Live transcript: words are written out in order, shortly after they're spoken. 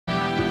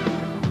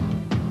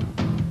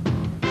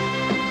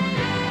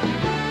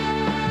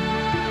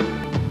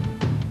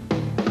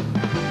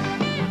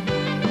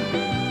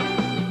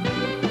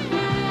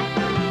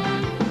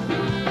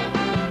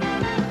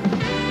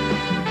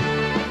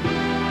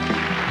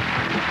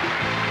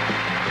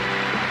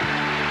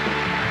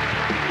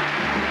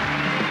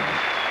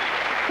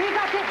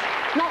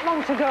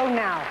go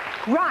now.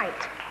 Right,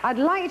 I'd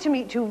like you to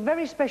meet two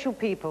very special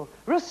people,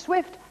 Russ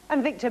Swift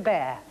and Victor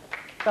Bear.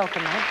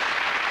 Welcome, man.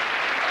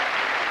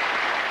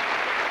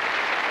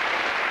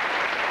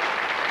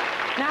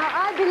 Now,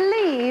 I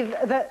believe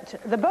that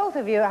the both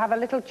of you have a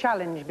little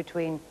challenge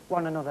between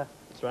one another.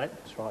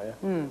 That's right,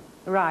 yeah.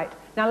 Right.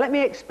 Now, let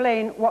me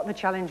explain what the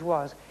challenge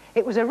was.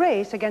 It was a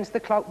race against the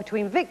clock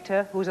between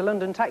Victor, who's a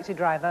London taxi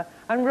driver,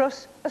 and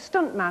Russ, a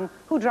stuntman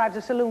who drives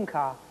a saloon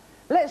car.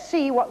 Let's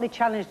see what they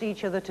challenged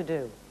each other to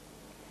do.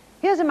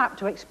 Here's a map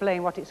to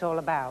explain what it's all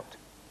about.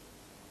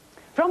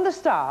 From the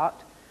start,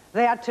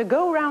 they had to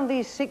go round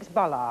these 6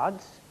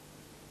 bollards,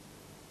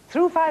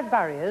 through 5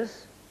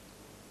 barriers,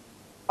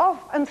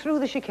 off and through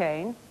the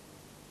chicane,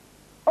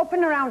 up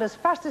and around as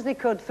fast as they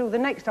could through the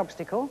next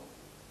obstacle,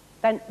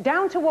 then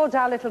down towards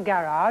our little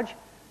garage,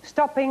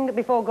 stopping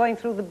before going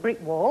through the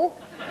brick wall.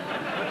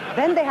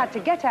 Then they had to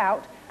get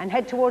out and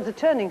head towards a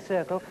turning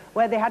circle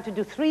where they had to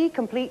do 3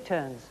 complete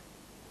turns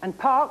and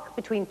park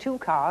between 2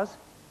 cars,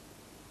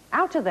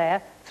 out of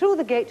there, through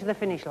the gate to the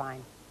finish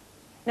line.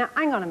 Now,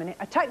 hang on a minute.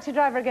 A taxi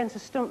driver against a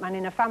stuntman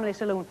in a family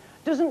saloon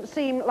doesn't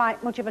seem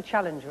like much of a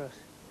challenge, Russ.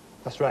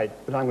 That's right,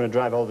 but I'm going to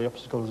drive all the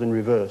obstacles in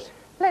reverse.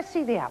 Let's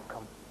see the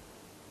outcome.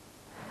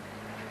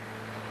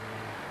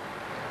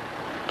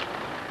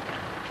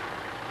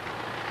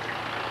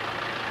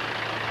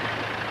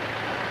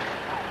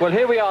 Well,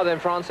 here we are then,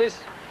 Francis.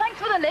 Thanks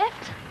for the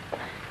lift.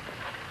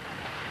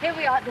 Here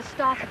we are at the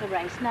start of the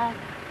race. Now,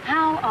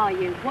 how are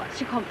you?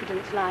 What's your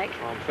confidence like?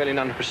 I'm feeling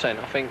 100%.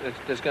 I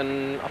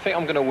think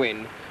I'm going to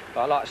win, but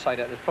I like to say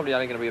that there's probably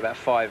only going to be about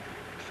five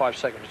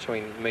seconds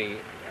between me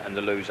and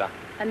the loser.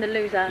 And the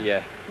loser?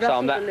 Yeah.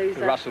 Russell the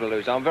loser. Russell the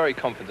loser. I'm very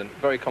confident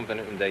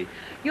indeed.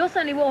 You're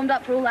certainly warmed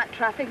up for all that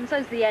traffic, and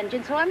so's the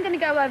engine, so I'm going to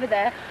go over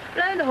there,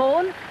 blow the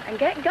horn, and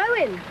get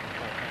going.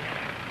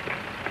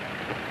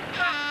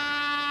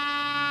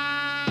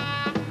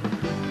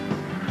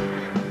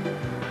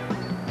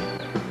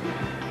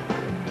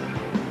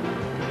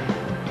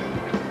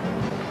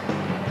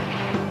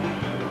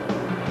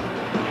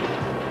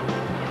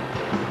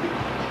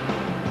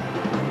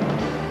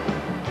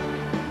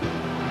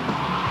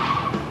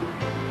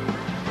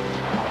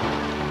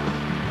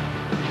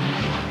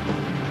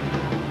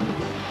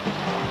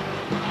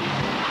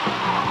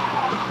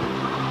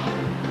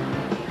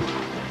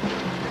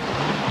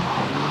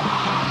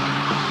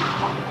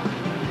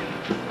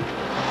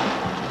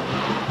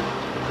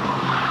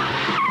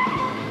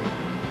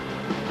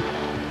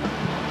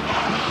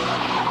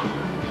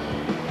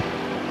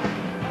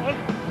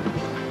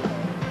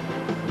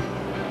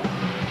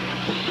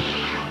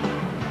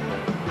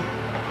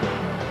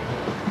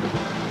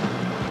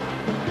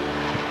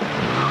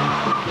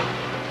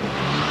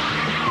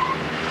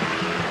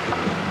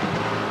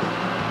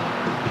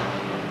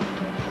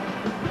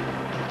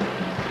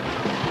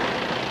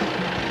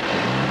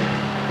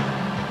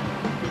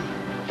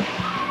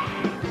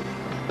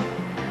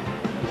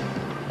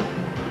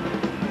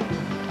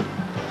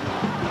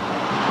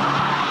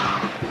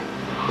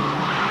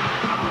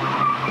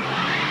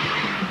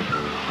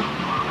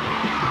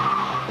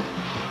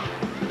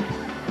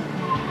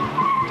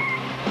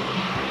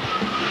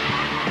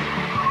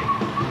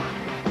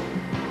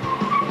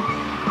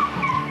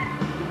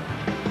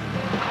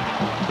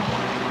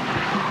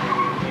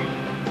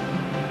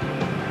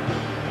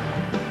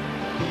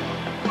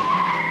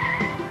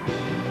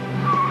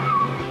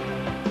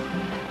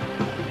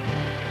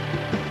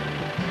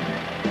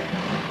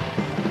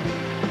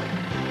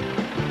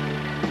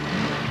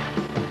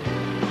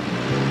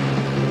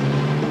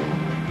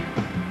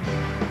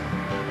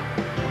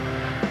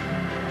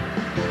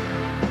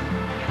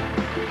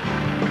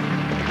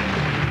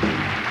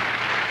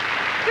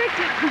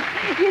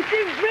 You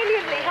do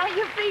brilliantly. How are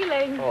you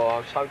feeling?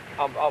 Oh,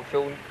 I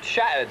feel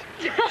shattered.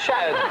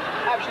 Shattered.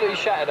 Absolutely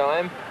shattered, I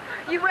am.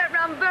 You went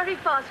round very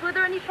fast. Were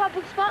there any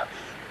troubled spots?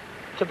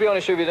 To be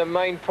honest with you, the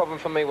main problem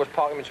for me was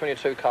parking between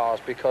 2 cars,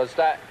 because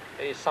that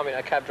is something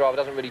a cab driver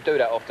doesn't really do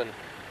that often.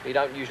 You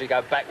don't usually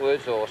go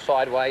backwards or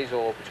sideways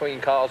or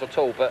between cars at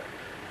all. But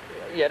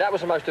yeah, that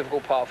was the most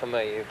difficult part for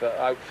me. But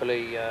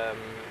hopefully,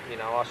 you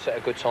know, I set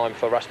a good time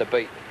for Russ to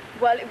beat.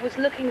 Well, it was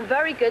looking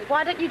very good.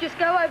 Why don't you just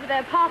go over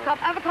there, park up,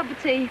 have a cup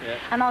of tea,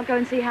 and I'll go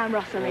and see how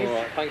Russell is. All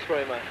right, thanks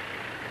very much.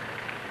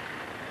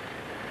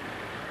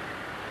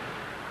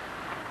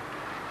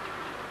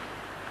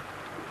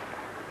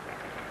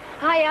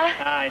 Hiya.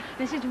 Hi.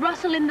 This is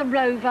Russell in the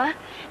Rover.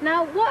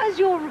 Now, what has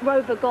your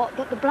Rover got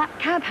that the black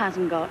cab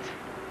hasn't got? Well,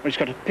 it's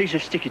got a piece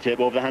of sticky tape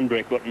over the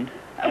handbrake button.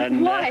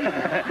 And, why?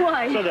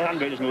 Why? So the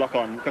handbrake doesn't lock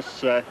on,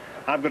 because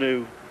I've got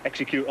to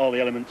execute all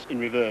the elements in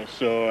reverse.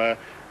 So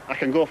I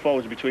can go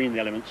forwards between the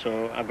elements,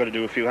 so I've got to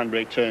do a few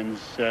handbrake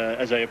turns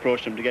as I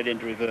approach them to get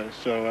into reverse.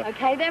 So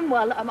OK, then,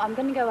 well, I'm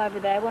going to go over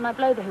there. When I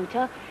blow the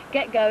hooter,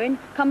 get going,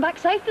 come back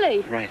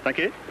safely. Right, thank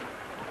you.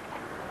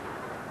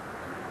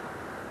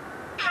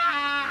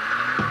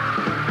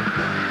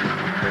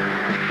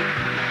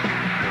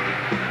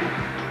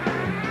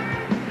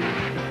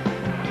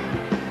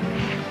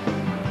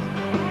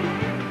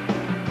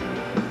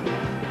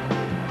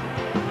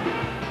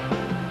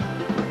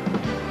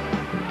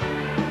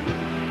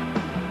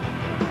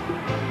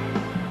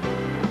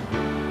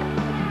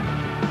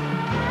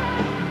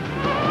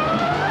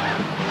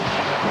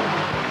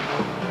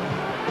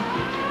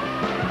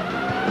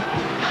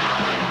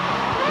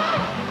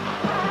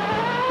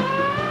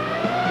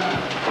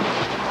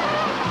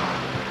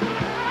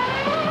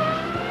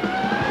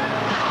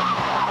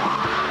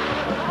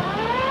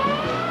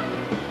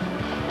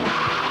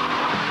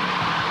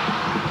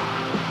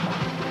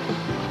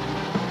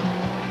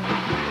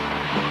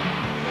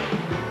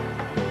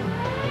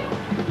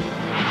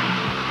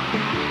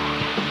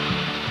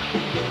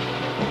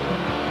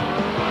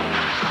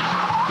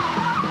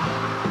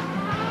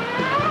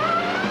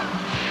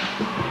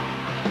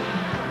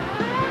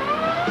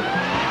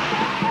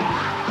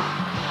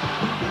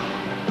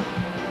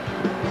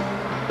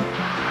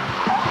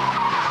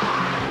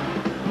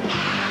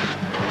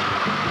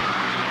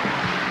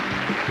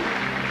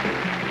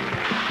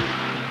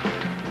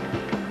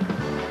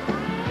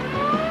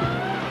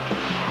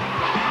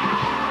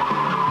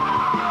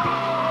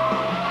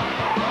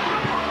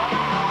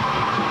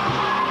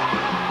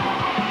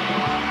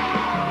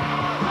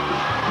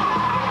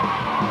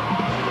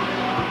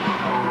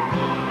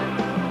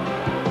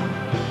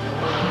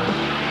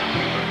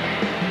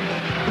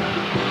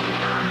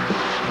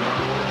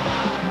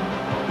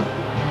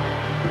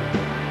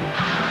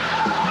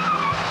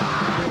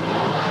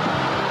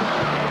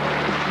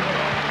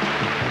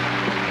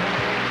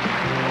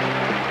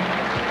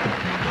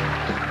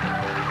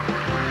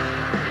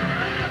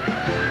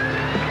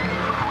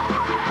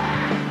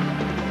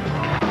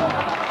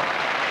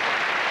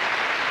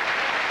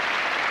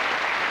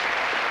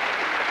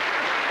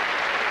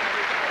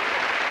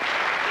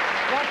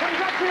 Well,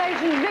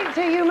 congratulations,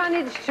 Victor. You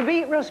managed to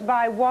beat Russ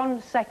by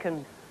 1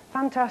 second.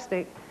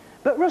 Fantastic.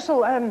 But,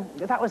 Russell,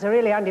 that was a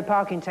really handy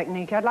parking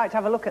technique. I'd like to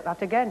have a look at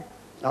that again.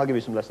 I'll give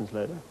you some lessons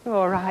later.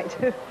 All right.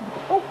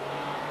 Oh.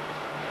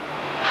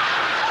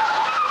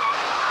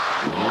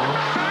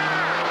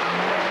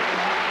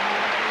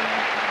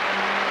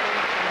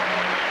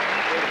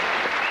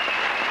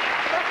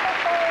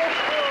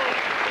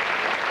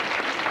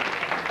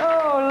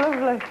 Oh,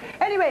 lovely.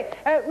 Anyway,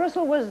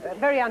 Russell was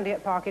very handy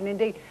at parking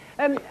indeed.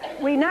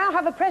 We now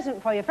have a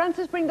present for you.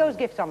 Francis, bring those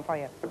gifts on for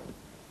you.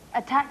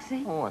 A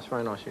taxi. Oh, that's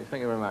very nice of you.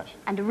 Thank you very much.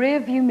 And a rear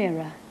view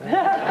mirror.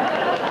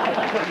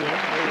 Thanks for giving me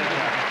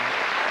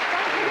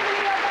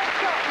your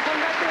best shot.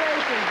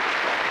 Congratulations.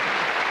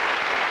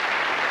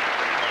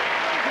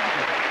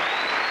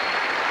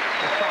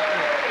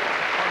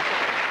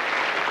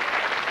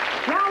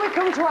 Now we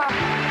come to our...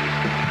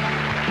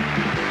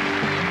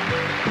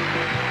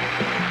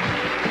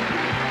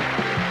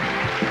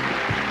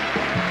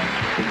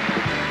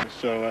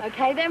 So,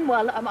 OK, then,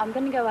 well, I'm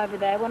going to go over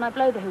there. When I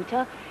blow the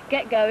hooter,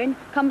 get going,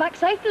 come back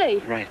safely.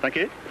 right, thank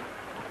you.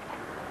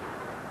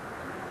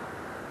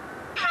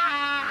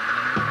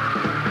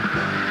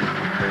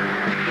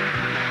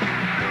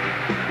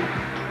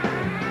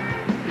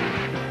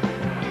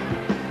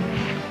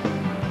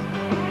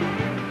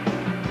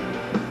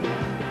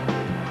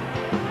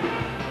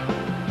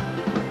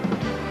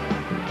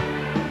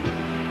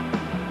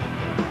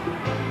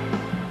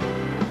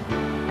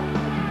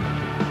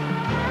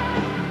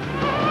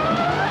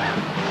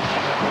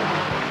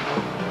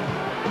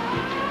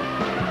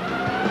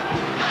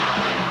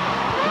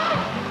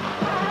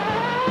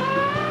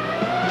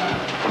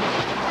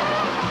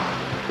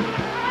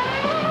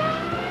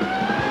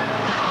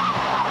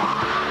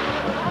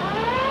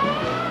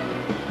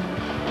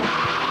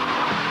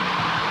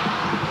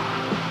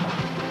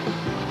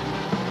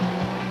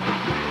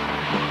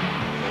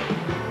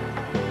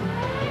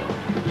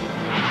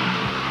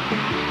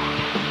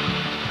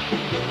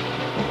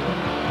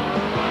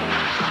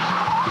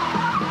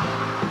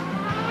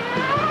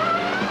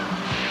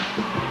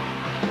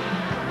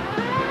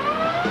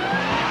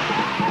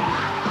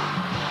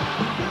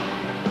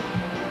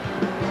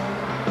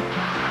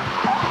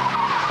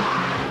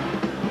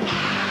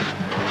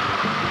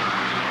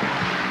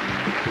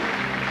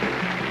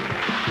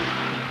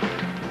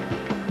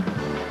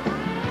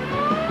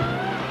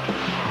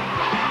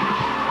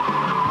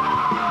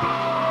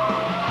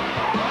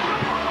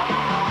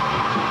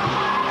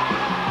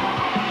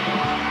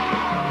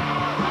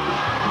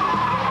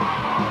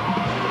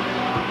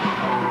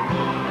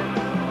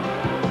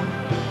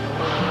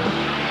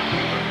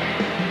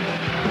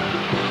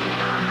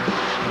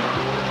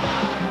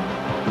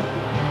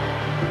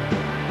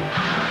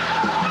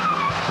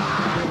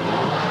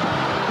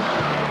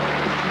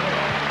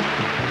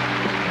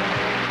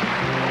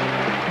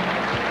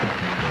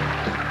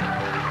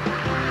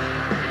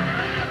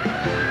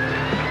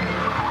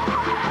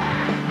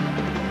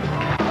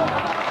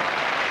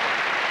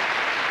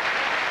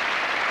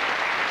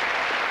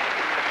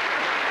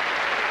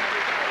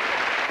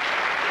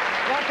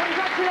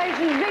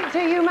 Congratulations,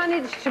 Victor. You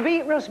managed to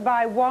beat Russ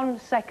by 1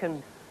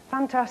 second.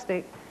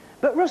 Fantastic.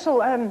 But, Russell,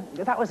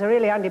 that was a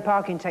really handy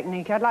parking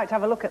technique. I'd like to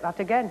have a look at that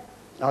again.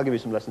 I'll give you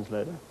some lessons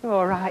later.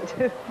 All right.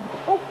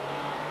 Oh.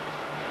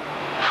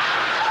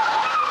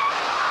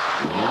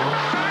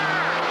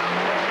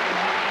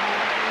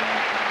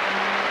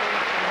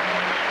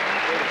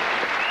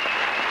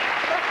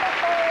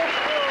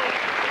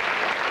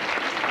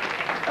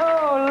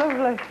 Oh,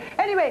 lovely.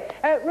 Anyway,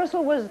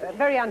 Russell was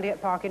very handy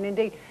at parking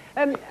indeed.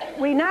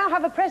 We now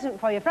have a present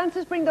for you.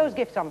 Francis, bring those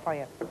gifts on for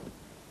you.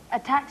 A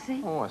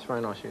taxi. Oh, that's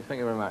very nice of you. Thank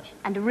you very much.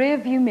 And a rear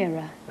view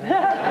mirror. Thanks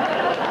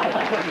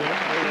for giving me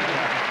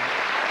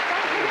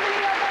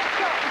your best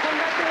shot.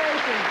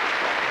 Congratulations.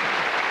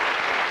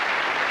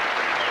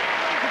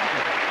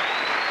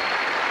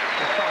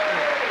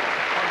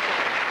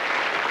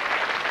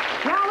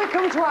 Now we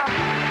come to our...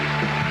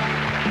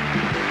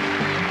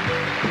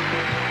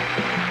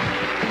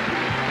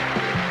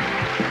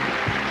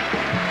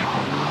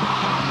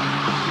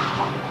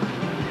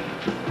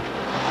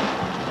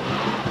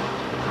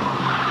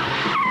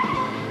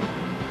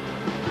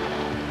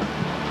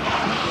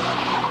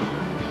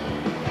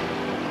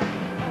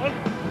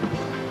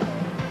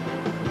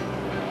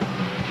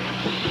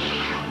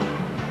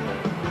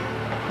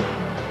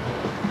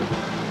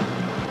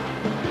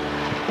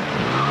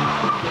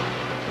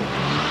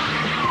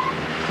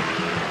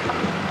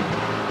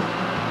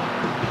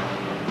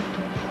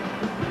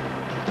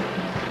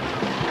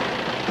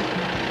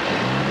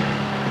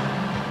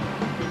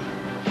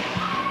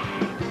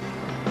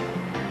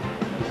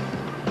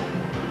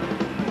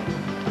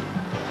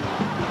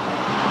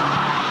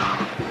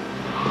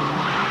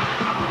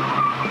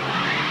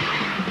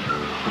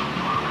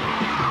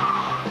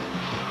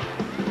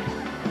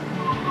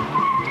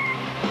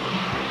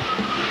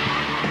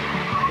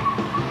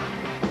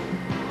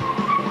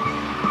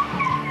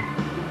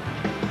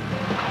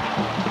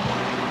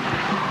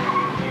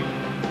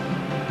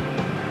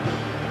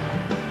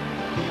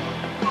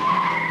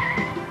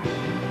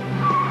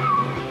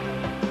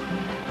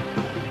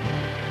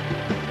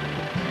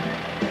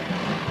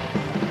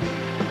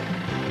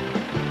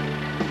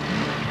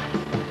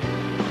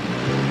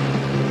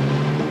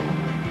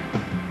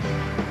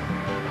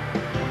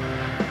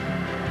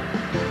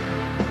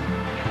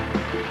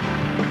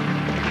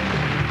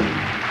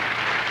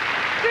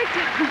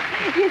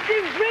 You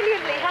do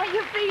brilliantly. How are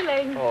you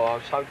feeling?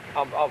 Oh,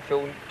 I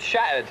feel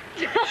shattered.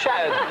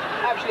 Shattered.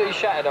 Absolutely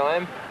shattered I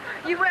am.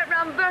 You went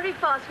round very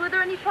fast. Were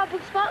there any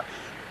troubled spots?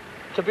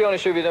 To be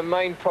honest with you, the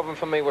main problem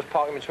for me was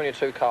parking between the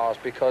two cars,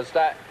 because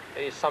that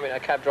is something a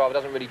cab driver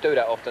doesn't really do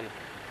that often.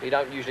 You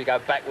don't usually go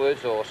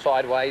backwards or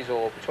sideways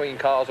or between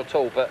cars at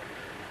all. But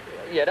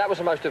yeah, that was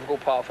the most difficult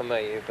part for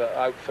me. But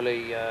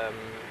hopefully,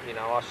 you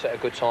know, I set a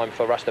good time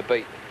for Russ to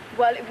beat.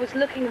 Well, it was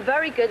looking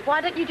very good.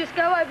 Why don't you just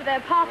go over there,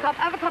 park up,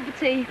 have a cup of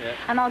tea,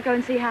 and I'll go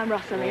and see how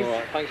Russell is. All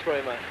right, thanks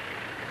very much.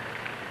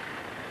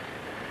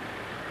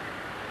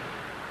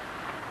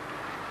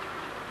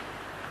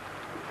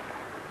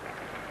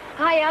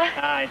 Hiya.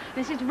 Hi.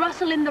 This is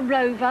Russell in the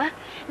Rover.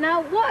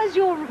 Now, what has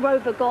your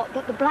Rover got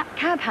that the black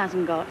cab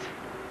hasn't got?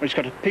 Well, it's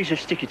got a piece of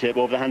sticky tape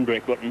over the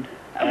handbrake button.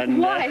 And,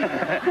 Why?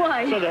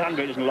 Why? So the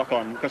handbrake doesn't lock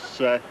on,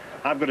 because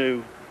I've got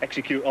to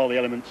execute all the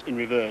elements in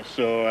reverse.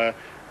 So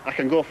I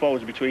can go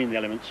forwards between the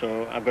elements,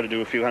 so I've got to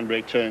do a few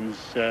handbrake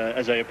turns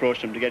as I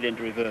approach them to get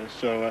into reverse.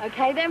 So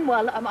OK, then,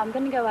 well, I'm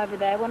going to go over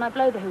there. When I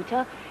blow the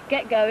hooter,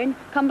 get going,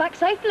 come back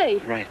safely.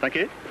 right, thank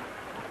you.